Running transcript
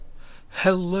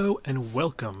Hello and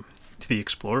welcome to the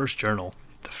Explorer's Journal,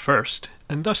 the first,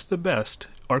 and thus the best,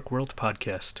 ArcWorlde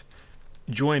podcast.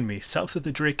 Join me south of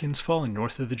the Draken's Fall and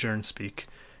north of the Jernspeak.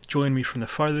 Join me from the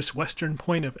farthest western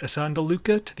point of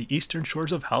Essandaluca to the eastern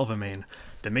shores of Halvamain.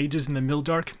 The mages in the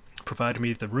Mildark provide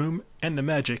me the room and the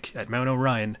magic at Mount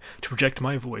Orion to project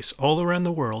my voice all around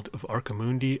the world of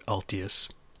Archimundi Altius.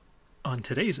 On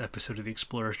today's episode of the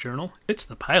Explorer's Journal, it's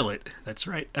the pilot. That's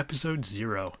right, episode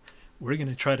 0. We're going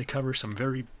to try to cover some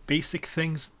very basic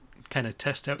things, kind of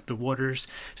test out the waters,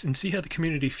 and see how the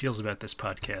community feels about this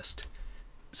podcast.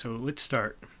 So let's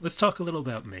start. Let's talk a little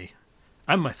about me.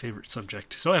 I'm my favorite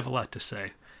subject, so I have a lot to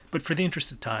say. But for the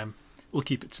interest of time, we'll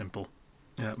keep it simple.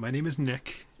 My name is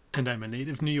Nick, and I'm a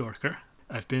native New Yorker.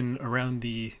 I've been around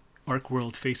the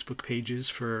ArcWorlde Facebook pages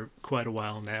for quite a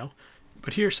while now.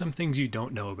 But here are some things you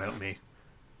don't know about me.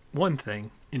 One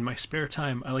thing, in my spare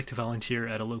time, I like to volunteer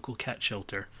at a local cat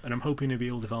shelter, and I'm hoping to be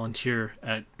able to volunteer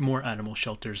at more animal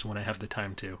shelters when I have the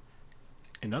time to.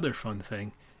 Another fun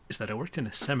thing is that I worked in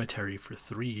a cemetery for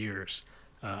 3 years.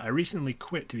 I recently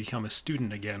quit to become a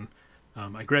student again.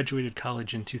 I graduated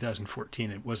college in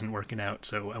 2014. It wasn't working out,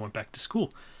 so I went back to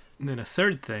school. And then a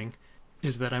third thing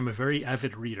is that I'm a very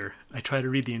avid reader. I try to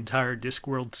read the entire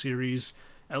Discworld series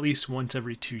at least once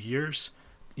every 2 years.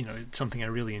 You know, it's something I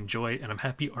really enjoy, and I'm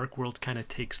happy ArcWorlde kind of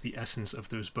takes the essence of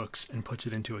those books and puts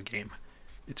it into a game.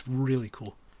 It's really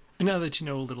cool. And now that you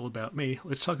know a little about me,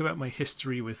 let's talk about my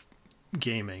history with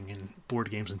gaming and board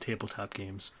games and tabletop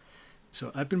games.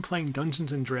 So I've been playing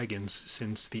Dungeons & Dragons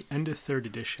since the end of 3rd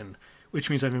edition, which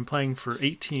means I've been playing for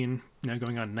 18, now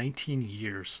going on 19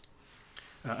 years.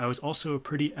 I was also a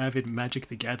pretty avid Magic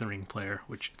the Gathering player,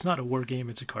 which it's not a war game,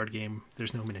 it's a card game,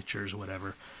 there's no miniatures or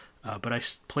whatever. But I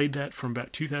played that from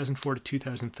about 2004 to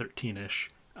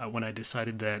 2013-ish, when I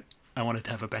decided that I wanted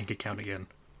to have a bank account again.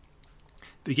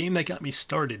 The game that got me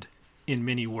started in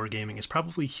mini wargaming is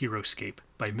probably Heroescape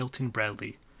by Milton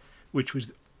Bradley, which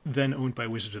was then owned by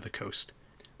Wizards of the Coast.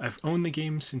 I've owned the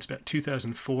game since about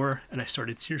 2004, and I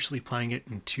started seriously playing it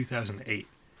in 2008.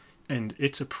 And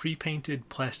it's a pre-painted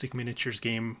plastic miniatures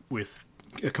game with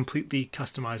a completely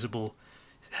customizable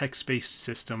hex-based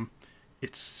system.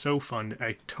 It's so fun.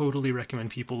 I totally recommend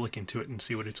people look into it and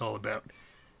see what it's all about.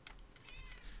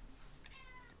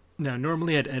 Now,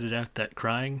 normally I'd edit out that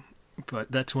crying,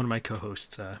 but that's one of my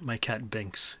co-hosts, my cat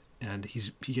Binks, and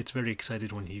he gets very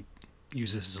excited when he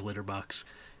uses his litter box.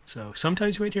 So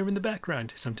sometimes you might hear him in the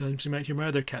background. Sometimes you might hear my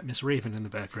other cat, Miss Raven, in the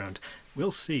background.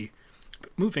 We'll see.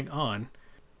 But moving on,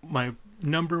 my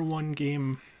number one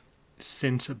game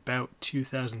since about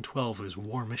 2012 was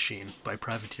War Machine by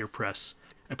Privateer Press.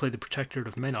 I play the Protectorate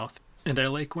of Menoth, and I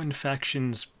like when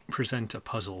factions present a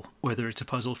puzzle, whether it's a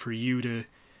puzzle for you to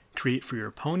create for your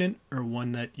opponent, or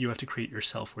one that you have to create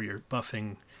yourself, where you're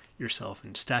buffing yourself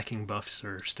and stacking buffs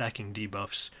or stacking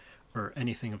debuffs, or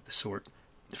anything of the sort.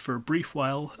 For a brief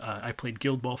while, I played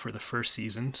Guild Ball for the first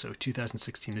season, so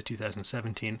 2016 to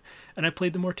 2017, and I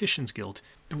played the Mortician's Guild.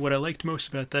 And what I liked most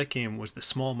about that game was the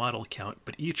small model count,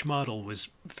 but each model was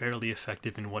fairly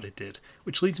effective in what it did,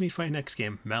 which leads me to my next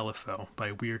game, Malifaux,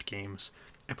 by Weird Games.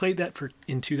 I played that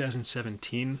in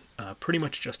 2017, pretty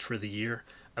much just for the year.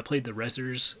 I played the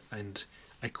Rezzers, and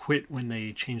I quit when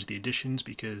they changed the editions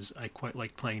because I quite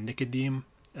liked playing Nicodeme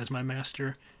as my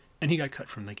master, and he got cut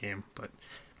from the game, but,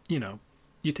 you know,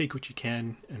 you take what you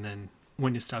can, and then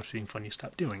when it stops being fun, you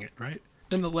stop doing it, right?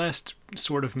 And the last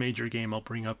sort of major game I'll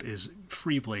bring up is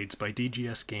Freeblades by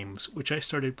DGS Games, which I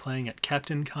started playing at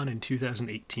Captain Con in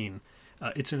 2018.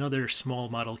 It's another small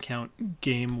model count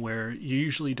game where you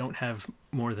usually don't have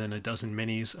more than a dozen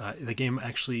minis. The game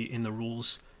actually, in the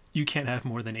rules, you can't have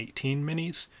more than 18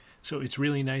 minis, so it's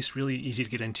really nice, really easy to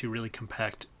get into, really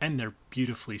compact, and they're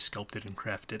beautifully sculpted and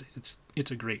crafted.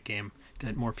 It's a great game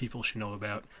that more people should know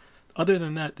about. Other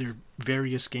than that, there are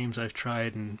various games I've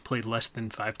tried and played less than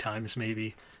 5 times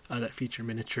maybe that feature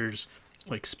miniatures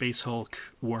like Space Hulk,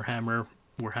 Warhammer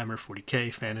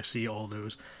 40k, Fantasy, all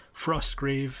those.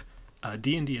 Frostgrave,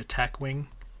 D&D Attack Wing,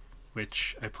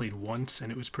 which I played once and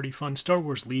it was pretty fun. Star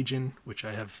Wars Legion, which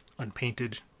I have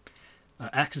unpainted.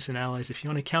 Axis and Allies, if you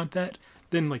want to count that.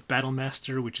 Then like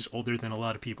Battlemaster, which is older than a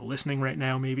lot of people listening right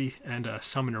now maybe. And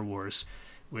Summoner Wars,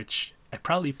 which I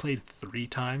probably played 3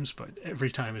 times, but every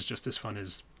time is just as fun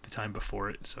as the time before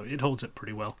it, so it holds up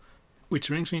pretty well. Which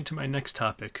brings me to my next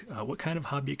topic. What kind of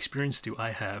hobby experience do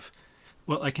I have?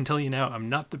 Well, I can tell you now, I'm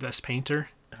not the best painter.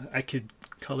 I could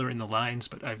color in the lines,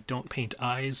 but I don't paint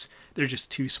eyes. They're just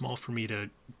too small for me to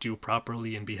do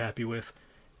properly and be happy with.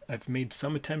 I've made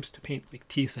some attempts to paint like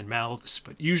teeth and mouths,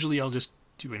 but usually I'll just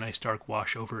do a nice dark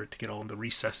wash over it to get all the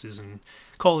recesses and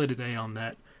call it a day on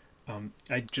that.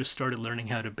 I just started learning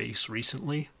how to base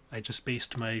recently. I just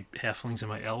based my halflings and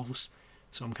my elves,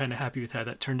 so I'm kind of happy with how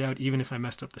that turned out, even if I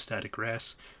messed up the static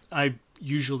grass. I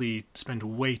usually spend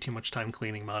way too much time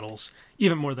cleaning models,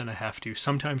 even more than I have to.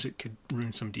 Sometimes it could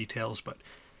ruin some details, but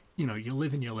you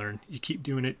live and you learn. You keep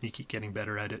doing it and you keep getting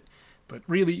better at it. But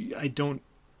really, I don't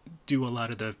do a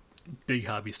lot of the big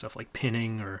hobby stuff like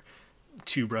pinning or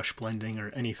two brush blending or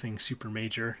anything super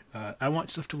major. I want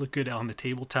stuff to look good on the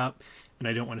tabletop, and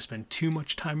I don't want to spend too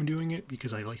much time doing it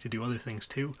because I like to do other things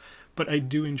too. But I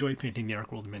do enjoy painting the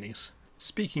ArcWorlde minis.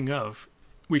 Speaking of,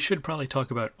 we should probably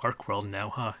talk about ArcWorlde now,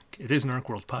 huh? It is an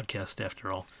ArcWorlde podcast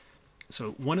after all.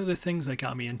 So one of the things that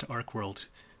got me into ArcWorlde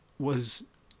was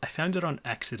I found it on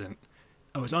accident.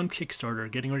 I was on Kickstarter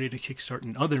getting ready to kickstart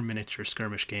another miniature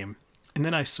skirmish game, and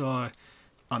then I saw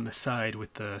on the side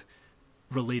with the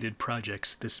related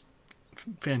projects this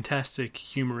fantastic,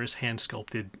 humorous,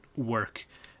 hand-sculpted work,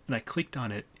 and I clicked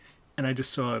on it, and I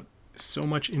just saw so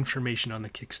much information on the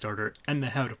Kickstarter and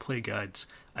the how-to-play guides.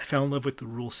 I fell in love with the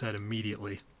rule set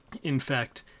immediately. In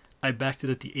fact, I backed it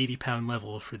at the 80-pound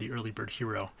level for the early bird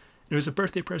hero. It was a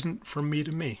birthday present from me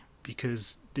to me,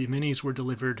 because the minis were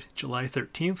delivered July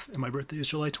 13th, and my birthday is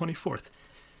July 24th.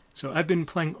 So I've been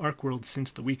playing ArcWorlde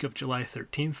since the week of July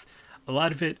 13th. A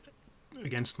lot of it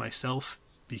against myself,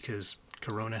 because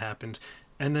Corona happened,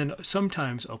 and then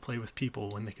sometimes I'll play with people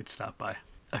when they could stop by.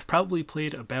 I've probably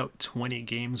played about 20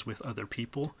 games with other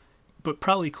people, but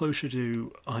probably closer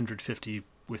to 150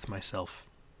 with myself.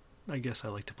 I guess I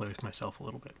like to play with myself a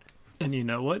little bit. And you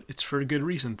know what? It's for a good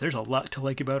reason. There's a lot to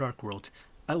like about ArcWorlde.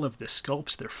 I love the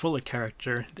sculpts. They're full of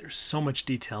character. There's so much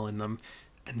detail in them,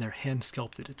 and they're hand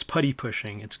sculpted. It's putty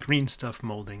pushing. It's green stuff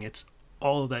molding. It's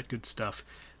all of that good stuff.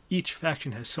 Each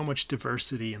faction has so much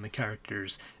diversity in the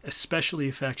characters, especially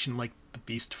a faction like the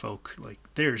Beast Folk. Like,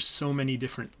 there's so many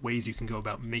different ways you can go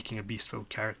about making a Beast Folk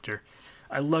character.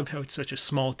 I love how it's such a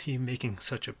small team making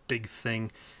such a big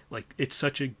thing. Like, it's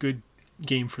such a good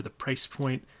game for the price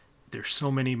point. There's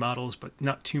so many models, but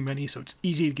not too many, so it's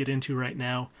easy to get into right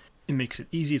now. It makes it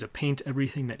easy to paint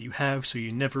everything that you have, so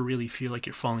you never really feel like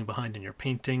you're falling behind in your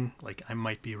painting, like I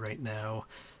might be right now.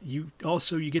 You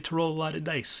get to roll a lot of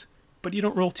dice, but you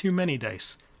don't roll too many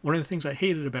dice. One of the things I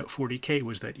hated about 40k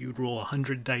was that you'd roll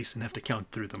 100 dice and have to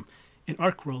count through them. In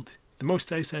ArcWorlde, the most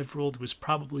dice I've rolled was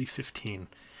probably 15.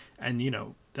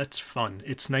 And, that's fun.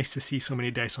 It's nice to see so many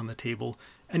dice on the table,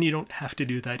 and you don't have to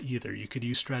do that either. You could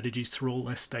use strategies to roll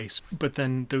less dice, but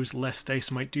then those less dice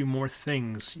might do more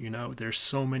things, There's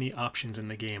so many options in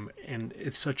the game, and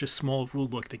it's such a small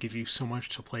rulebook that gives you so much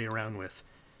to play around with.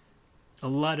 A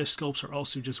lot of sculpts are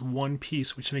also just one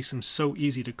piece, which makes them so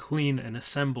easy to clean and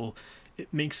assemble.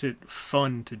 It makes it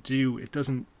fun to do. It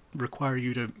doesn't require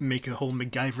you to make a whole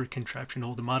MacGyver contraption to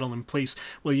hold the model in place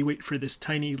while you wait for this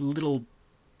tiny little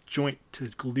joint to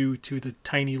glue to the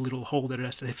tiny little hole that it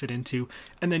has to fit into,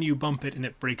 and then you bump it and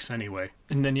it breaks anyway.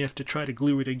 And then you have to try to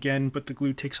glue it again, but the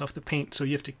glue takes off the paint, so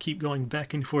you have to keep going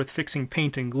back and forth fixing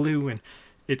paint and glue, and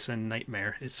it's a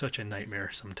nightmare. It's such a nightmare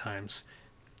sometimes.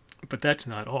 But that's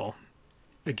not all.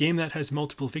 A game that has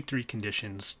multiple victory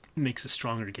conditions makes a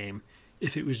stronger game.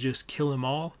 If it was just kill 'em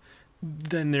all,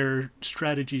 then there are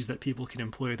strategies that people can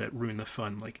employ that ruin the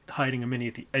fun, like hiding a mini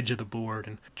at the edge of the board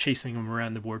and chasing them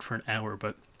around the board for an hour,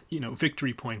 but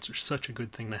victory points are such a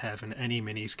good thing to have in any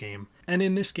minis game. And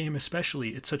in this game especially,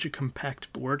 it's such a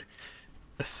compact board.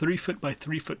 A 3-foot by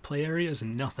 3-foot play area is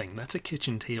nothing. That's a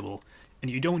kitchen table. And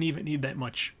you don't even need that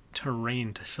much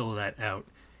terrain to fill that out.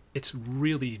 It's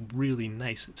really, really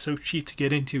nice. It's so cheap to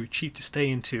get into, cheap to stay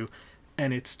into,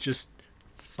 and it's just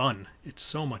fun. It's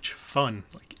so much fun.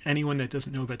 Like, anyone that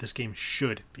doesn't know about this game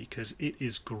should, because it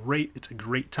is great. It's a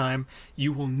great time.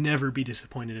 You will never be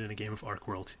disappointed in a game of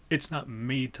ArcWorlde. It's not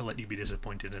made to let you be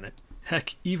disappointed in it.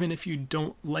 Heck, even if you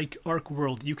don't like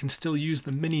ArcWorlde, you can still use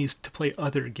the minis to play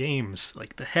other games.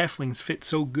 Like, the halflings fit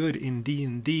so good in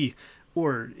D&D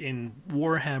or in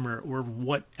Warhammer or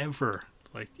whatever.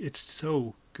 Like, it's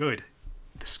so good.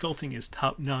 The sculpting is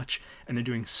top notch, and they're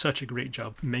doing such a great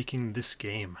job making this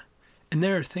game. And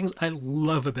there are things I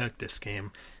love about this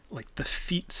game, like the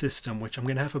feat system, which I'm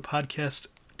going to have a podcast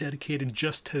dedicated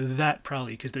just to that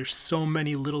probably, because there's so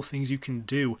many little things you can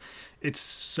do. It's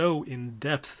so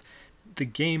in-depth. The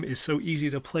game is so easy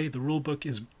to play. The rulebook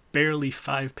is barely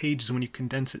 5 pages when you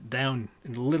condense it down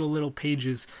in little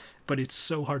pages, but it's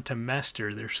so hard to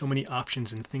master. There's so many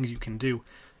options and things you can do.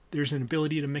 There's an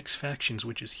ability to mix factions,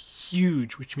 which is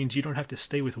huge, which means you don't have to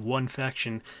stay with one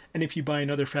faction. And if you buy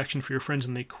another faction for your friends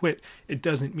and they quit, it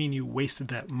doesn't mean you wasted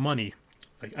that money.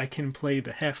 Like, I can play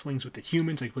the halflings with the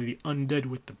humans, I can play the undead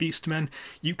with the beastmen.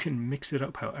 You can mix it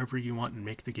up however you want and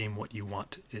make the game what you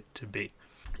want it to be.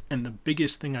 And the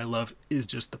biggest thing I love is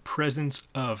just the presence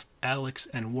of Alex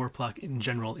and Warploque in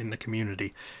general in the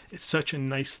community. It's such a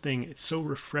nice thing. It's so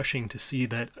refreshing to see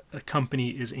that a company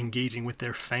is engaging with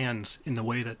their fans in the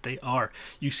way that they are.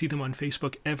 You see them on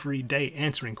Facebook every day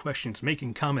answering questions,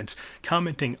 making comments,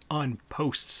 commenting on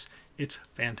posts. It's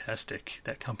fantastic.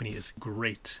 That company is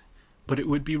great. But it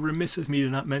would be remiss of me to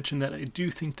not mention that I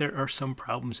do think there are some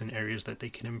problems in areas that they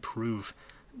can improve.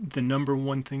 The number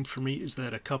one thing for me is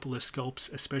that a couple of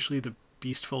sculpts, especially the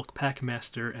Beastfolk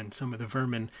Packmaster and some of the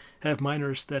Vermin, have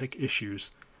minor aesthetic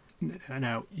issues.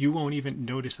 Now, you won't even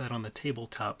notice that on the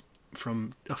tabletop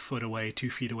from a foot away, 2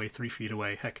 feet away, 3 feet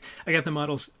away. Heck, I got the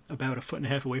models about a foot and a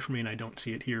half away from me and I don't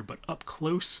see it here, but up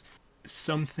close,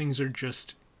 some things are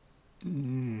just...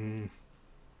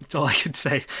 that's all I could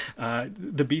say.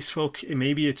 The Beastfolk,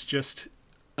 maybe it's just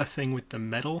a thing with the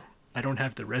metal. I don't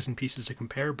have the resin pieces to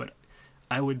compare, but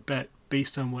I would bet,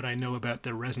 based on what I know about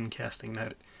their resin casting,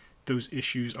 that those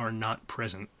issues are not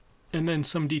present. And then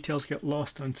some details get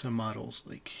lost on some models,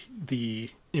 like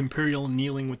the Imperial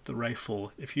kneeling with the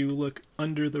rifle. If you look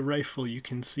under the rifle, you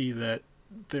can see that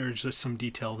there's just some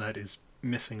detail that is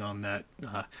missing on that,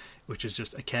 which is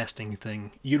just a casting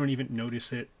thing. You don't even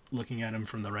notice it looking at him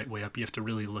from the right way up. You have to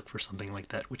really look for something like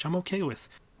that, which I'm okay with.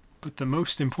 But the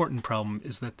most important problem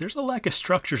is that there's a lack of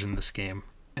structures in this game.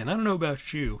 And I don't know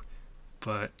about you,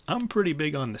 but I'm pretty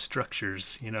big on the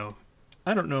structures, you know.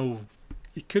 I don't know,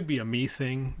 it could be a me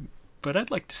thing, but I'd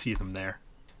like to see them there.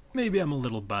 Maybe I'm a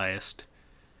little biased,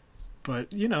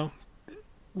 but, you know,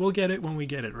 we'll get it when we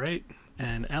get it, right?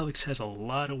 And Alex has a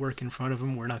lot of work in front of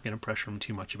him. We're not going to pressure him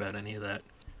too much about any of that.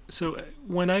 So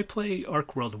when I play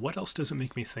ArcWorlde, what else does it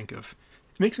make me think of?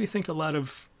 It makes me think a lot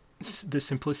of the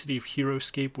simplicity of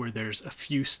HeroScape, where there's a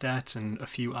few stats and a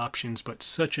few options, but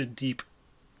such a deep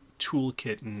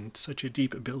toolkit and such a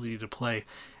deep ability to play,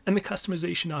 and the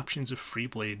customization options of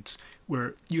Freeblades,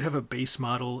 where you have a base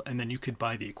model and then you could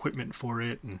buy the equipment for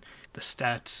it and the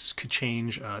stats could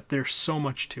change. There's so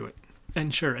much to it.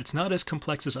 And sure, it's not as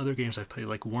complex as other games I've played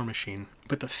like War Machine,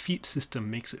 but the feat system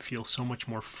makes it feel so much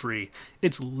more free.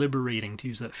 It's liberating to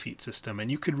use that feat system, and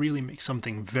you could really make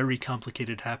something very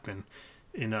complicated happen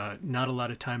in not a lot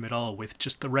of time at all with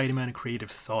just the right amount of creative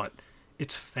thought.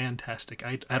 It's fantastic.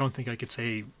 I don't think I could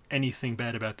say anything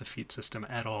bad about the feat system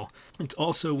at all. It's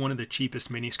also one of the cheapest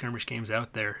mini-skirmish games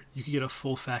out there. You could get a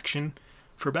full faction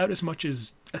for about as much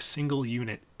as a single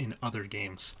unit in other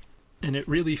games. And it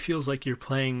really feels like you're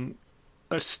playing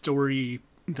a story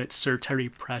that Sir Terry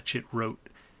Pratchett wrote,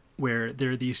 where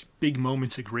there are these big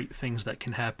moments of great things that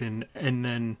can happen, and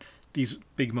then these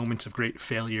big moments of great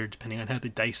failure, depending on how the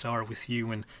dice are with you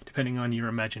and depending on your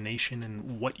imagination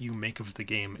and what you make of the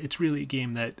game. It's really a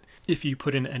game that, if you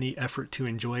put in any effort to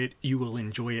enjoy it, you will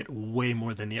enjoy it way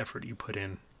more than the effort you put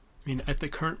in. I mean, at the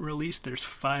current release, there's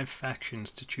 5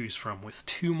 factions to choose from, with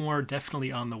 2 more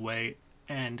definitely on the way,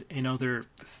 and another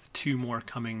 2 more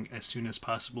coming as soon as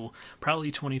possible.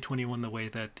 Probably 2021, the way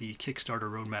that the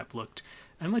Kickstarter roadmap looked.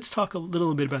 And let's talk a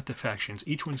little bit about the factions.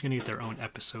 Each one's going to get their own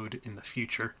episode in the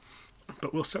future.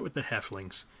 But we'll start with the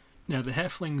Halflings. Now, the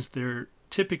Halflings, they're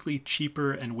typically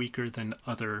cheaper and weaker than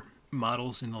other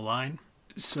models in the line.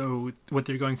 So what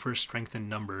they're going for is strength in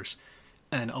numbers.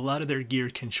 And a lot of their gear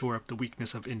can shore up the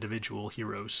weakness of individual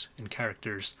heroes and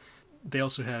characters. They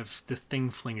also have the Thing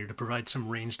Flinger to provide some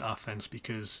ranged offense,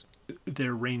 because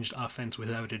their ranged offense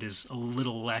without it is a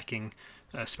little lacking,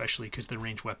 especially because their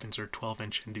ranged weapons are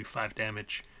 12-inch and do 5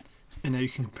 damage. And now you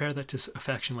can compare that to a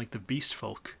faction like the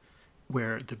Beastfolk,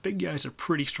 where the big guys are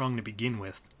pretty strong to begin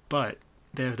with, but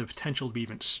they have the potential to be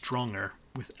even stronger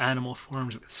with animal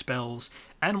forms, with spells.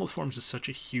 Animal forms is such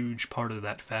a huge part of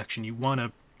that faction. You want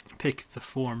to pick the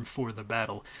form for the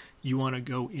battle. You want to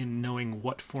go in knowing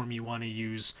what form you want to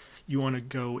use. You want to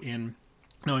go in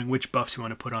knowing which buffs you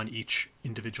want to put on each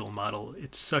individual model.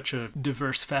 It's such a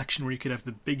diverse faction where you could have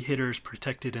the big hitters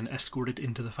protected and escorted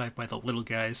into the fight by the little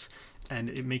guys, and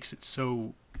it makes it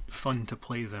so fun to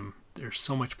play them. There's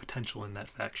so much potential in that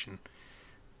faction,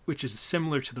 which is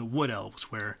similar to the Wood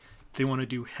Elves, where they want to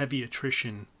do heavy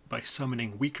attrition by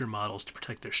summoning weaker models to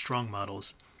protect their strong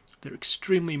models. They're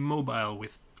extremely mobile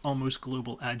with almost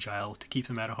global agile to keep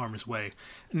them out of harm's way,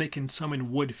 and they can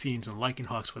summon Wood Fiends and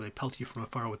Lycanhawks where they pelt you from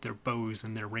afar with their bows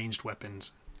and their ranged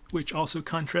weapons, which also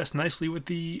contrasts nicely with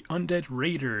the Undead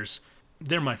Raiders.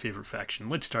 They're my favorite faction.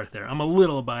 Let's start there. I'm a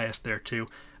little biased there too.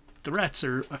 The Rats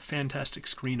are a fantastic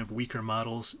screen of weaker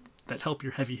models that help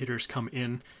your heavy hitters come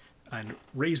in, and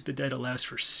Raise the Dead allows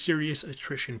for serious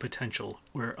attrition potential,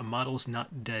 where a model's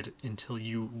not dead until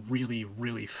you really,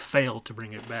 really fail to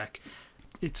bring it back.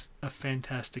 It's a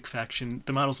fantastic faction.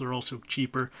 The models are also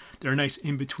cheaper. They're a nice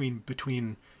in-between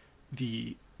between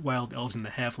the wild elves and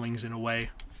the halflings in a way,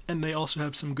 and they also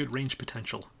have some good range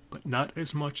potential, but not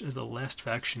as much as the last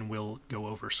faction we'll go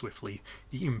over swiftly,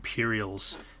 the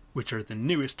Imperials, which are the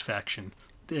newest faction.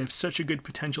 They have such a good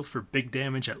potential for big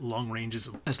damage at long ranges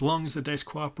as long as the dice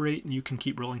cooperate and you can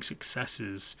keep rolling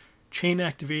successes. Chain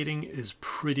activating is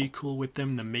pretty cool with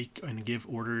them. The make and give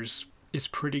orders is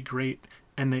pretty great,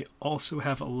 and they also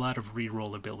have a lot of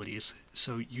reroll abilities,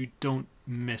 so you don't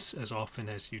miss as often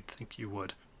as you'd think you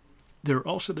would. There are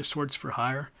also the Swords for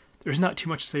Hire. There's not too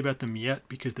much to say about them yet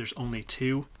because there's only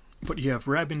 2, but you have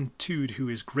Rabin Tude, who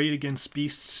is great against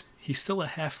beasts. He's still a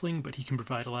halfling, but he can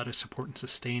provide a lot of support and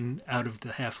sustain out of the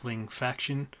halfling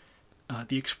faction.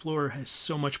 The Explorer has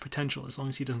so much potential as long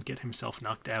as he doesn't get himself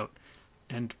knocked out,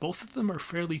 and both of them are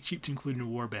fairly cheap to include in a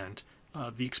warband.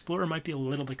 The Explorer might be a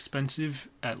little expensive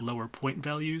at lower point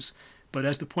values, but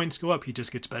as the points go up, he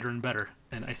just gets better and better,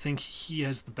 and I think he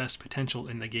has the best potential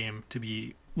in the game to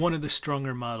be one of the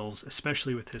stronger models,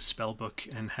 especially with his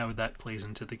spellbook and how that plays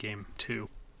into the game too.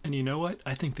 And you know what?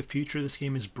 I think the future of this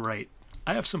game is bright.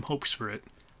 I have some hopes for it.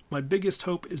 My biggest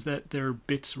hope is that there are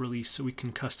bits released so we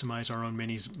can customize our own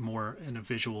minis more in a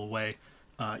visual way.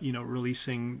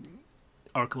 Releasing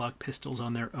ArcWorlde pistols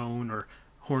on their own, or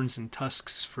horns and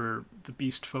tusks for the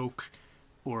beast folk,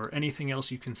 or anything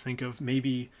else you can think of.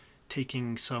 Maybe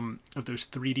taking some of those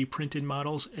 3D printed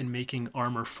models and making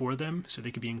armor for them so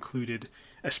they could be included,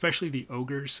 especially the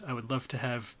ogres. I would love to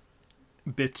have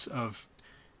bits of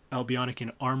Albionic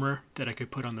in armor that I could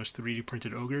put on those 3D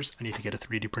printed ogres. I need to get a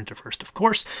 3D printer first, of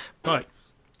course, but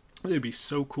it would be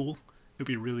so cool. It would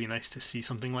be really nice to see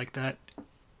something like that.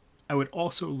 I would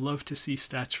also love to see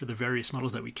stats for the various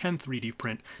models that we can 3D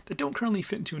print that don't currently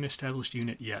fit into an established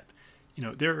unit yet.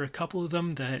 There are a couple of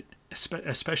them that,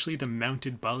 especially the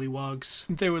mounted Bollywogs,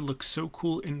 they would look so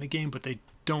cool in the game, but they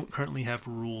don't currently have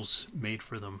rules made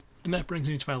for them. And that brings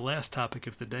me to my last topic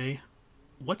of the day.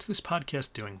 What's this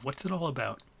podcast doing? What's it all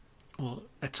about? Well,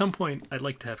 at some point, I'd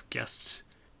like to have guests.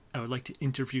 I would like to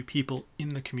interview people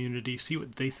in the community, see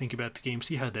what they think about the game,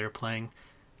 see how they're playing.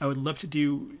 I would love to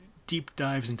do deep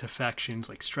dives into factions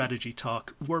like strategy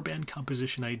talk, warband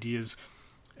composition ideas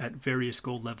at various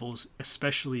gold levels,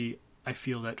 especially I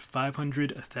feel that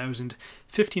 500, 1,000,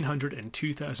 1,500, and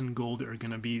 2,000 gold are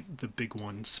going to be the big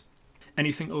ones.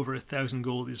 Anything over 1,000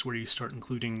 gold is where you start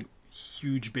including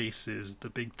huge bases,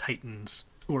 the big titans,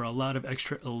 or a lot of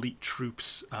extra elite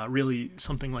troops. Really,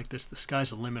 something like this, the sky's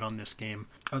the limit on this game.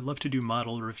 I'd love to do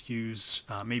model reviews,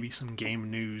 maybe some game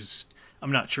news.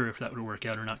 I'm not sure if that would work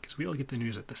out or not because we all get the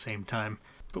news at the same time.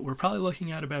 But we're probably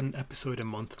looking at about an episode a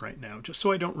month right now, just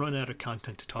so I don't run out of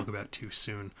content to talk about too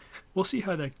soon. We'll see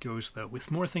how that goes, though.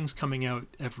 With more things coming out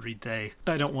every day,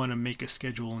 I don't want to make a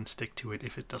schedule and stick to it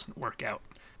if it doesn't work out.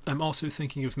 I'm also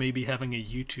thinking of maybe having a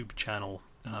YouTube channel,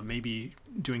 maybe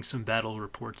doing some battle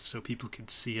reports so people could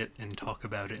see it and talk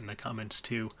about it in the comments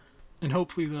too. And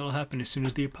hopefully that'll happen as soon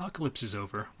as the apocalypse is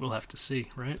over. We'll have to see,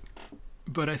 right?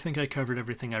 But I think I covered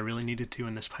everything I really needed to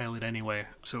in this pilot anyway,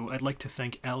 so I'd like to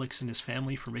thank Alex and his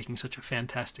family for making such a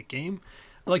fantastic game.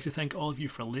 I'd like to thank all of you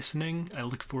for listening. I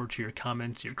look forward to your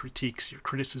comments, your critiques, your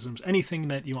criticisms, anything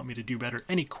that you want me to do better,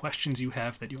 any questions you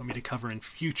have that you want me to cover in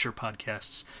future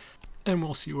podcasts. And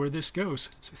we'll see where this goes.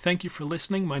 So thank you for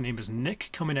listening. My name is Nick,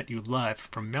 coming at you live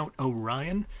from Mount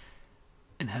Orion,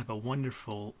 and have a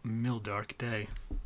wonderful Mildark day.